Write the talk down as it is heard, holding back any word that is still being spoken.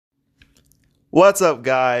What's up,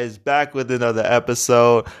 guys? Back with another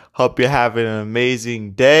episode. Hope you're having an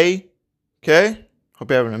amazing day. Okay? Hope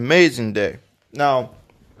you're having an amazing day. Now,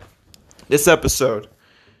 this episode, I'm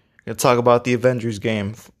going to talk about the Avengers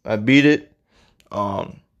game. I beat it.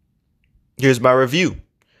 Here's my review.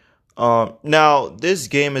 Now, this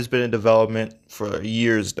game has been in development for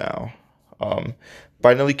years now.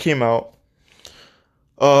 Finally came out.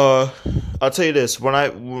 I'll tell you this. When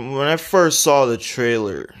I first saw the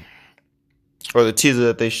trailer, or the teaser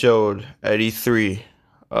that they showed at E3,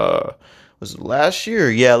 was it last year?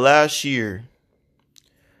 Yeah, last year.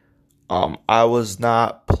 I was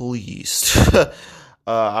not pleased.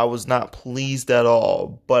 I was not pleased at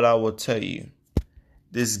all. But I will tell you,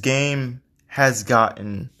 this game has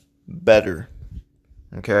gotten better.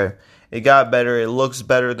 Okay, it got better. It looks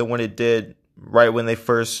better than when it did right when they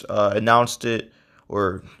first announced it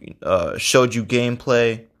or showed you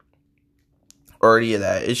gameplay or any of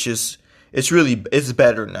that. It's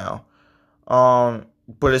better now.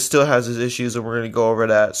 But it still has its issues, and we're going to go over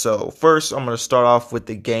that. So first, I'm going to start off with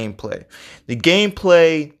the gameplay. The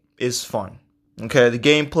gameplay is fun. Okay, the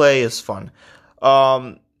gameplay is fun.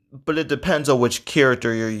 But it depends on which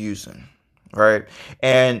character you're using, right?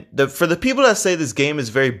 And for the people that say this game is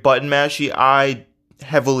very button mashy, I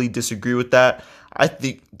heavily disagree with that. I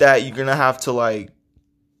think that you're going to have to,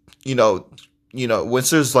 once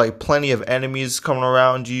there's plenty of enemies coming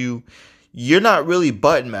around you, you're not really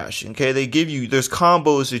button mashing, okay? There's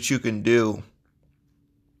combos that you can do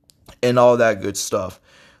and all that good stuff.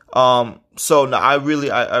 So no, I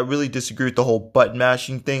really disagree with the whole button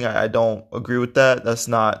mashing thing. I don't agree with that. That's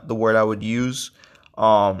not the word I would use.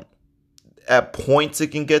 At points it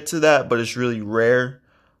can get to that, but it's really rare.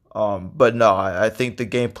 But no, I think the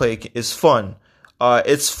gameplay is fun.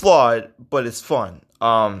 It's flawed, but it's fun.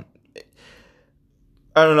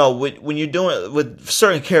 I don't know, when you're doing it with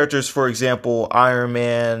certain characters, for example, Iron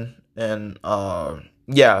Man and Iron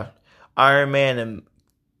Man and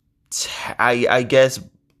I guess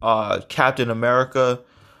Captain America,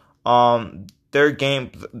 their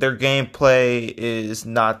gameplay is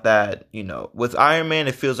not that, with Iron Man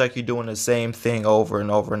it feels like you're doing the same thing over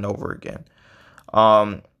and over and over again.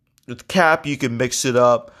 With Cap you can mix it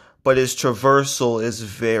up, but his traversal is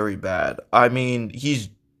very bad. I mean, he's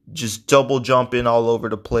just double jumping all over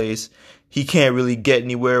the place. He can't really get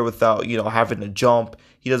anywhere without, having to jump.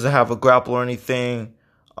 He doesn't have a grapple or anything.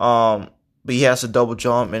 But he has to double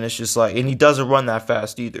jump, and it's just and he doesn't run that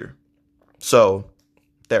fast either. So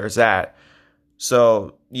there's that.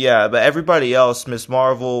 So yeah, but everybody else, Miss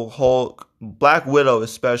Marvel, Hulk, Black Widow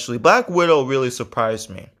especially. Black Widow really surprised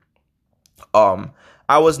me.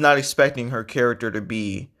 I was not expecting her character to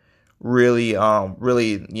be really,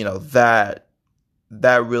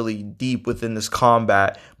 that really deep within this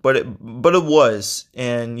combat, but it was,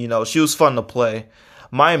 and she was fun to play.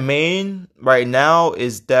 My main right now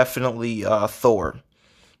is definitely Thor,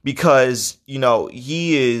 because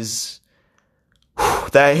he is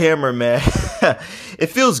that hammer, man. It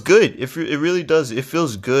feels good. It really does. It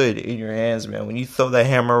feels good in your hands, man, when you throw that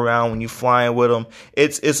hammer around, when you flying with him.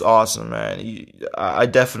 It's awesome, man. I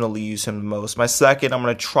definitely use him the most. My second, I'm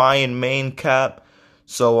gonna try and main Cap.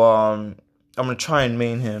 So I'm going to try and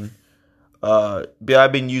main him. But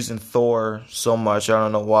I've been using Thor so much. I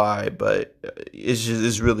don't know why, but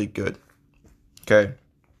it's really good. Okay.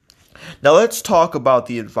 Now let's talk about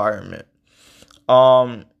the environment.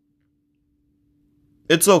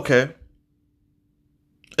 It's okay.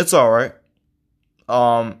 It's all right.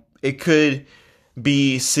 It could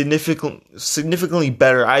be significantly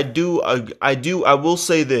better. I will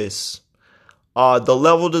say this. The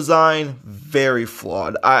level design, very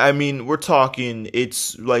flawed. I mean, we're talking,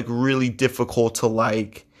 it's really difficult to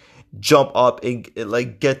jump up and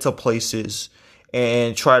get to places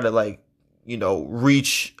and try to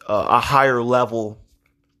reach a higher level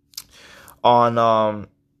in the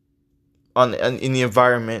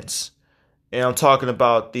environments. And I'm talking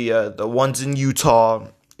about the ones in Utah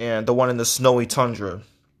and the one in the snowy tundra.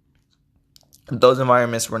 Those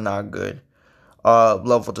environments were not good.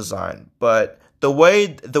 Level design, but the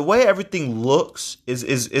way everything looks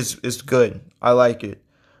is good. I like it.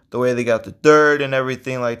 The way they got the dirt and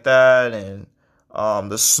everything like that, and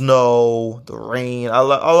the snow, the rain. I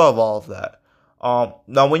love all of that.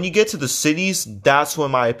 Now when you get to the cities, that's when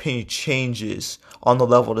my opinion changes on the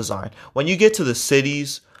level design. When you get to the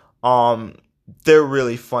cities, they're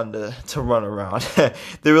really fun to run around.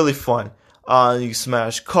 They're really fun. You can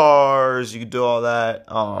smash cars, you can do all that.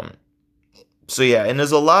 So yeah, and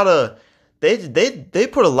there's a lot of they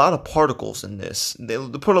put a lot of particles in this. They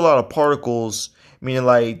put a lot of particles, meaning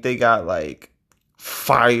they got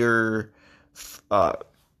fire,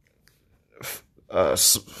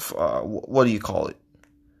 what do you call it?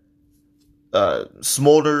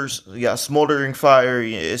 Smolders, yeah, smoldering fire.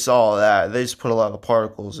 It's all that. They just put a lot of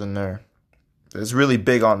particles in there. It's really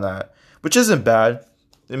big on that, which isn't bad.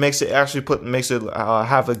 It makes it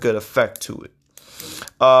have a good effect to it.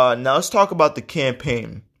 Now let's talk about the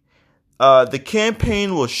campaign. The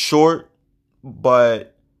campaign was short,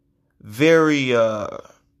 but very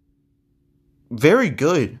very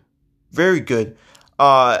good, very good.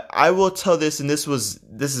 I will tell this, and this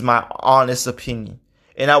is my honest opinion,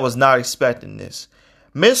 and I was not expecting this.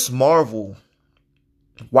 Miss Marvel,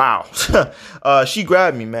 wow, she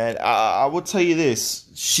grabbed me, man. I will tell you this: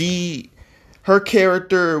 her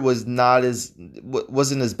character wasn't as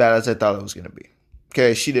bad as I thought it was gonna be.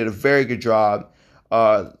 Okay, she did a very good job.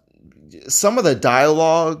 Some of the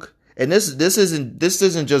dialogue, and this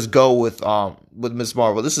doesn't just go with Miss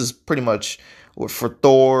Marvel. This is pretty much for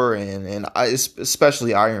Thor and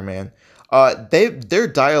especially Iron Man. Their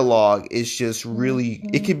dialogue is just really,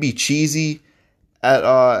 it can be cheesy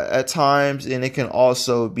at times, and it can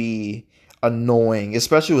also be annoying,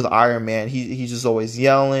 especially with Iron Man. He's just always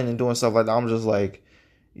yelling and doing stuff like that. I'm just like,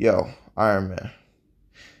 yo, Iron Man,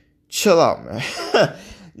 chill out, man.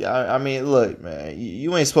 Yeah, I mean, look, man,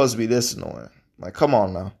 you ain't supposed to be this annoying. Like, come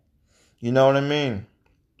on now. You know what I mean?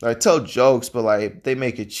 I tell jokes, but like they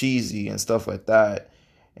make it cheesy and stuff like that,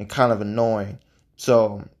 and kind of annoying.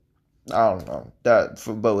 So I don't know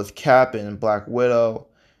but with Cap and Black Widow,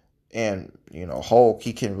 and Hulk,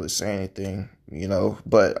 he can't really say anything,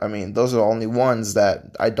 But I mean, those are the only ones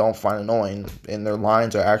that I don't find annoying, and their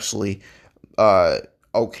lines are actually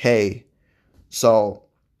okay. So,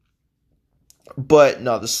 but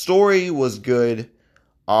no, the story was good.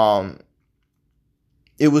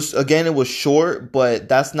 It was short, but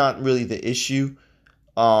that's not really the issue.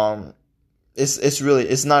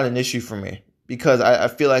 It's not an issue for me, because I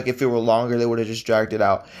feel like if it were longer, they would have just dragged it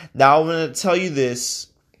out. Now I'm gonna tell you this.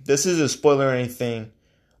 This isn't a spoiler or anything,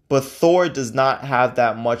 but Thor does not have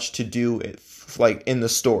that much to do in the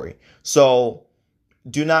story. So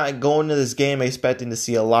do not go into this game expecting to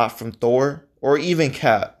see a lot from Thor or even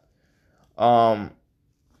Cap.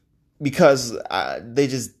 Because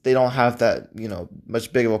they don't have that,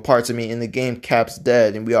 much big of a part. To me, in the game, Cap's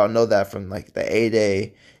dead, and we all know that from like the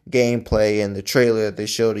 8A gameplay and the trailer that they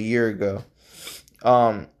showed a year ago.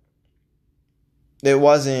 It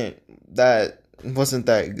wasn't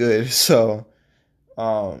that good. So,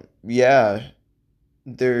 yeah,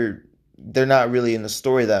 they're not really in the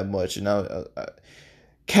story that much.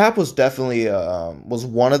 Cap was definitely was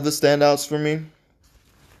one of the standouts for me.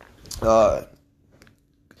 I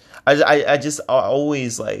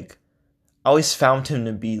always found him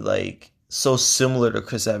to be like so similar to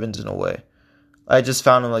Chris Evans in a way. I just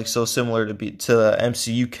found him like so similar to the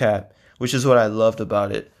MCU Cap, which is what I loved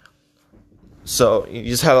about it. So he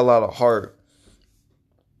just had a lot of heart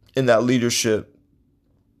in that leadership.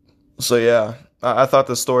 So yeah, I thought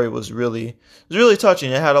the story was really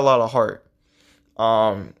touching. It had a lot of heart.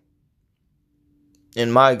 And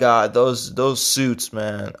my God, those suits,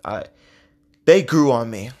 man, they grew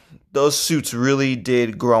on me. Those suits really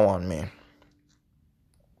did grow on me.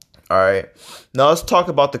 Alright. Now let's talk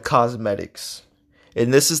about the cosmetics.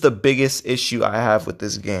 And this is the biggest issue I have with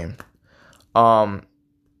this game. Well,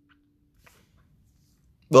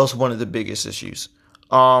 it's one of the biggest issues.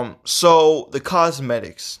 So the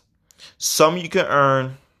cosmetics. Some you can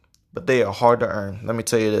earn, but they are hard to earn. Let me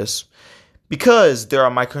tell you this. Because there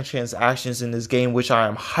are microtransactions in this game, which I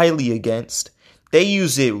am highly against, they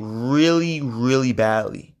use it really, really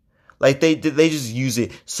badly. Like they just use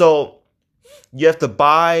it. So you have to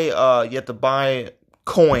buy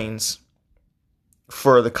coins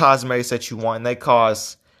for the cosmetics that you want. And they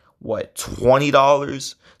cost what,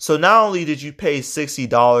 $20? So not only did you pay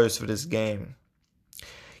 $60 for this game,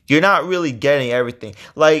 you're not really getting everything.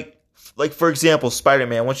 Like for example,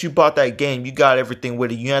 Spider-Man, once you bought that game, you got everything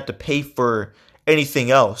with it. You don't have to pay for anything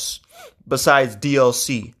else besides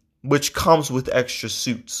DLC, which comes with extra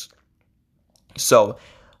suits. So,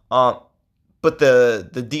 but the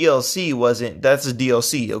DLC that's a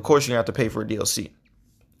DLC. Of course, you're going to have to pay for a DLC.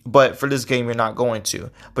 But for this game, you're not going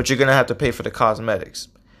to. But you're going to have to pay for the cosmetics.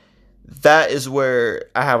 That is where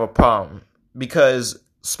I have a problem. Because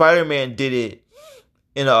Spider-Man did it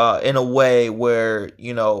in a way where,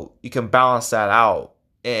 you can balance that out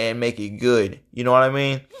and make it good. You know what I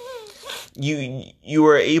mean? You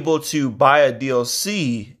were able to buy a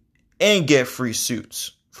DLC and get free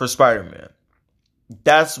suits for Spider-Man.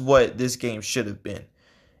 That's what this game should have been.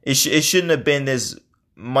 It shouldn't have been this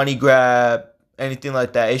money grab, anything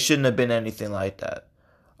like that. It shouldn't have been anything like that.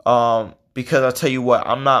 Because I'll tell you what,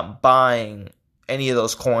 I'm not buying any of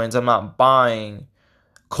those coins. I'm not buying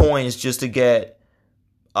coins just to get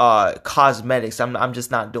cosmetics. I'm just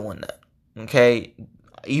not doing that. Okay?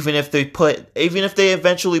 Even if they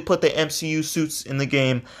eventually put the MCU suits in the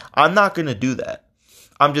game, I'm not going to do that.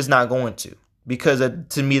 I'm just not going to. Because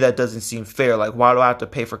to me, that doesn't seem fair. Like, why do I have to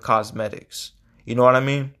pay for cosmetics? You know what I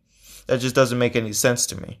mean? That just doesn't make any sense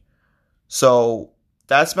to me. So,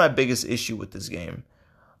 that's my biggest issue with this game.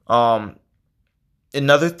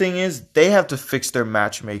 Another thing is, they have to fix their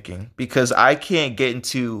matchmaking. Because I can't get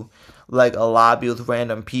into, like, a lobby with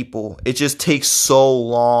random people. It just takes so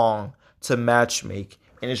long to matchmake.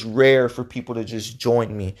 And it's rare for people to just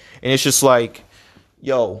join me. And it's just like,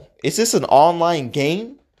 yo, is this an online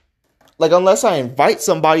game? Like, unless I invite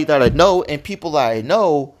somebody that I know, and people that I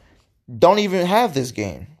know don't even have this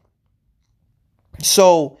game.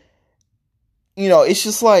 So, it's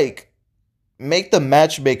just like, make the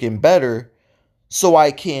matchmaking better so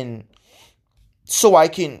I can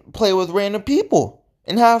play with random people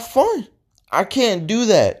and have fun. I can't do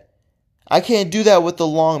that. I can't do that with the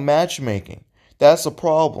long matchmaking. That's a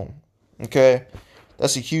problem. Okay?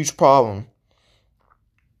 That's a huge problem.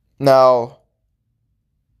 Now,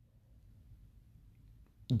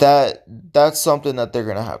 that's something that they're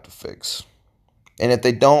gonna have to fix, and if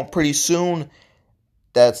they don't pretty soon,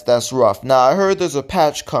 that's rough. Now I heard there's a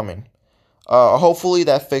patch coming. Hopefully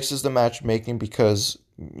that fixes the matchmaking because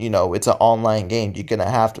it's an online game. You're gonna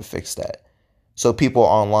have to fix that so people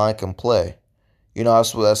online can play.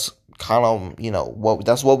 That's kind of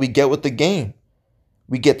that's what we get with the game.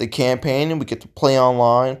 We get the campaign and we get to play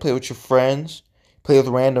online, play with your friends, play with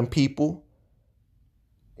random people.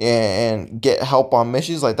 And get help on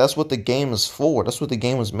missions. Like, that's what the game is for. That's what the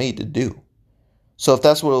game was made to do. So if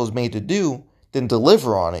that's what it was made to do, then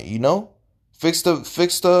deliver on it, Fix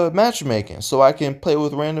the matchmaking so I can play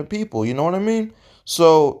with random people, you know what I mean?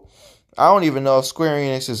 So I don't even know if Square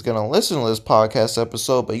Enix is gonna listen to this podcast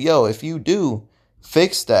episode, but yo, if you do,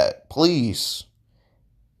 fix that, please.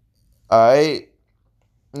 Alright?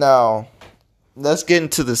 Now, let's get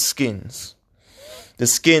into the skins. The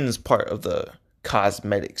skins part of the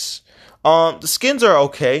cosmetics. The skins are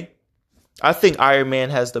okay. I think Iron Man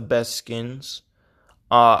has the best skins.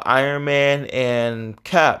 Iron Man and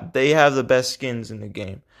Cap, they have the best skins in the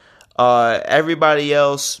game. Everybody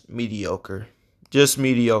else, mediocre. Just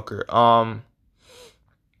mediocre.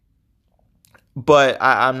 But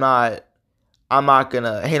I'm not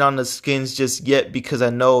gonna hate on the skins just yet because I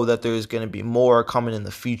know that there's gonna be more coming in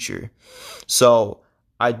the future. So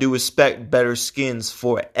I do expect better skins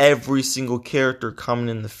for every single character coming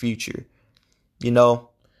in the future.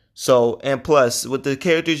 So, and plus, with the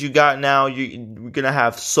characters you got now, you're going to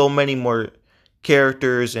have so many more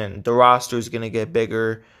characters and the roster is going to get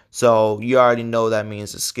bigger. So, you already know that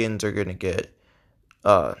means the skins are going to get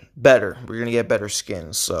better. We're going to get better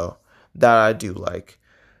skins. So, that I do like.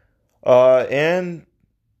 And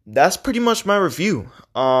that's pretty much my review.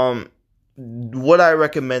 Would I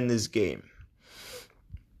recommend this game?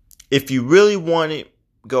 If you really want it,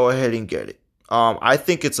 go ahead and get it. I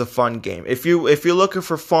think it's a fun game. If you're looking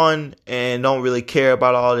for fun and don't really care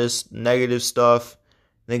about all this negative stuff,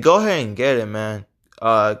 then go ahead and get it, man.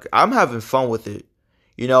 I'm having fun with it.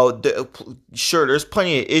 Sure, there's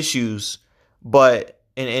plenty of issues, but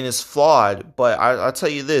and it's flawed. But I'll tell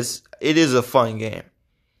you this, it is a fun game.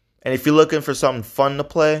 And if you're looking for something fun to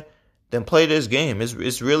play, then play this game.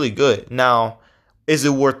 It's really good. Now, is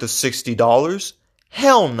it worth the $60?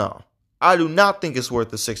 Hell no. I do not think it's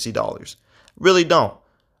worth the $60. Really don't.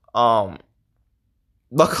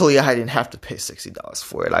 Luckily I didn't have to pay $60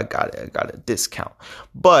 for it. I got a discount.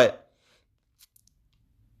 But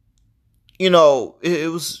it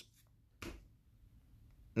was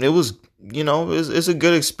it's a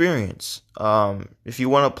good experience. If you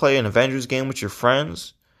want to play an Avengers game with your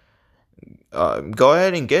friends, go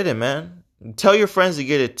ahead and get it, man. Tell your friends to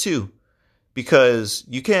get it too. Because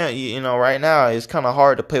you can't, right now it's kind of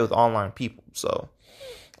hard to play with online people. So,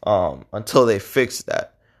 until they fix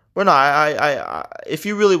that. But no, I if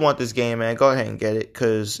you really want this game, man, go ahead and get it.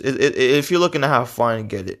 Because if you're looking to have fun,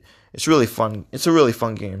 get it. It's really fun. It's a really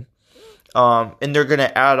fun game. And they're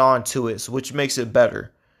gonna add on to it, which makes it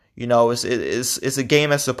better. It's a game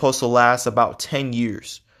that's supposed to last about 10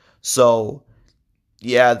 years. So,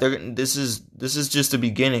 yeah, this is just the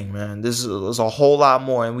beginning, man. There's a whole lot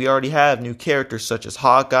more, and we already have new characters such as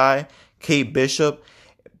Hawkeye, Kate Bishop,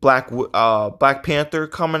 Black Panther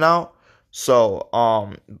coming out. So,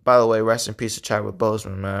 by the way, rest in peace to Chadwick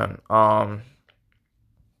Boseman, man.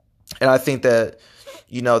 And I think that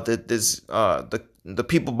that this the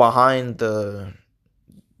people behind the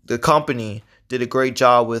company did a great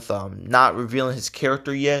job with not revealing his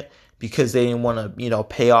character yet because they didn't want to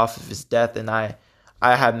pay off of his death, and I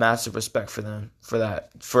I have massive respect for them for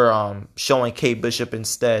that, for showing Kate Bishop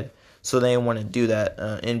instead. So they didn't want to do that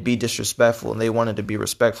and be disrespectful, and they wanted to be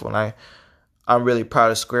respectful. And I'm really proud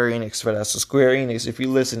of Square Enix for that. So Square Enix, if you're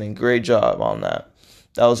listening, great job on that.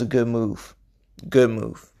 That was a good move. Good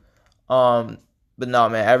move. But no,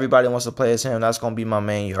 man, everybody wants to play as him. That's gonna be my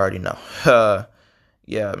main. You already know.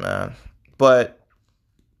 Yeah, man. But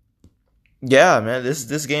yeah, man,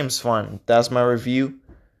 this game's fun. That's my review.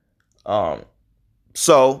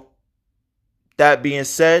 So that being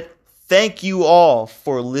said, thank you all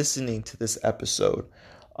for listening to this episode.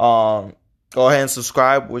 Go ahead and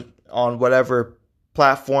subscribe on whatever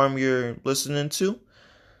platform you're listening to.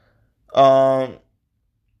 And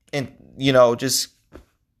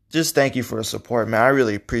just thank you for the support, man. I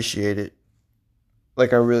really appreciate it.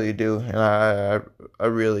 Like I really do, and I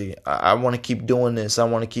want to keep doing this. I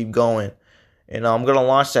want to keep going, and I'm gonna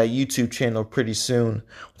launch that YouTube channel pretty soon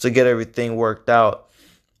to get everything worked out.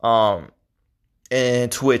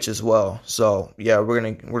 And Twitch as well. So yeah, we're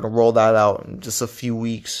gonna roll that out in just a few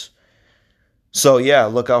weeks. So yeah,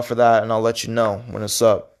 look out for that, and I'll let you know when it's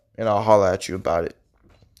up, and I'll holler at you about it.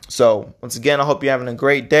 So once again, I hope you're having a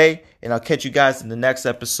great day, and I'll catch you guys in the next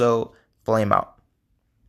episode. Flame out.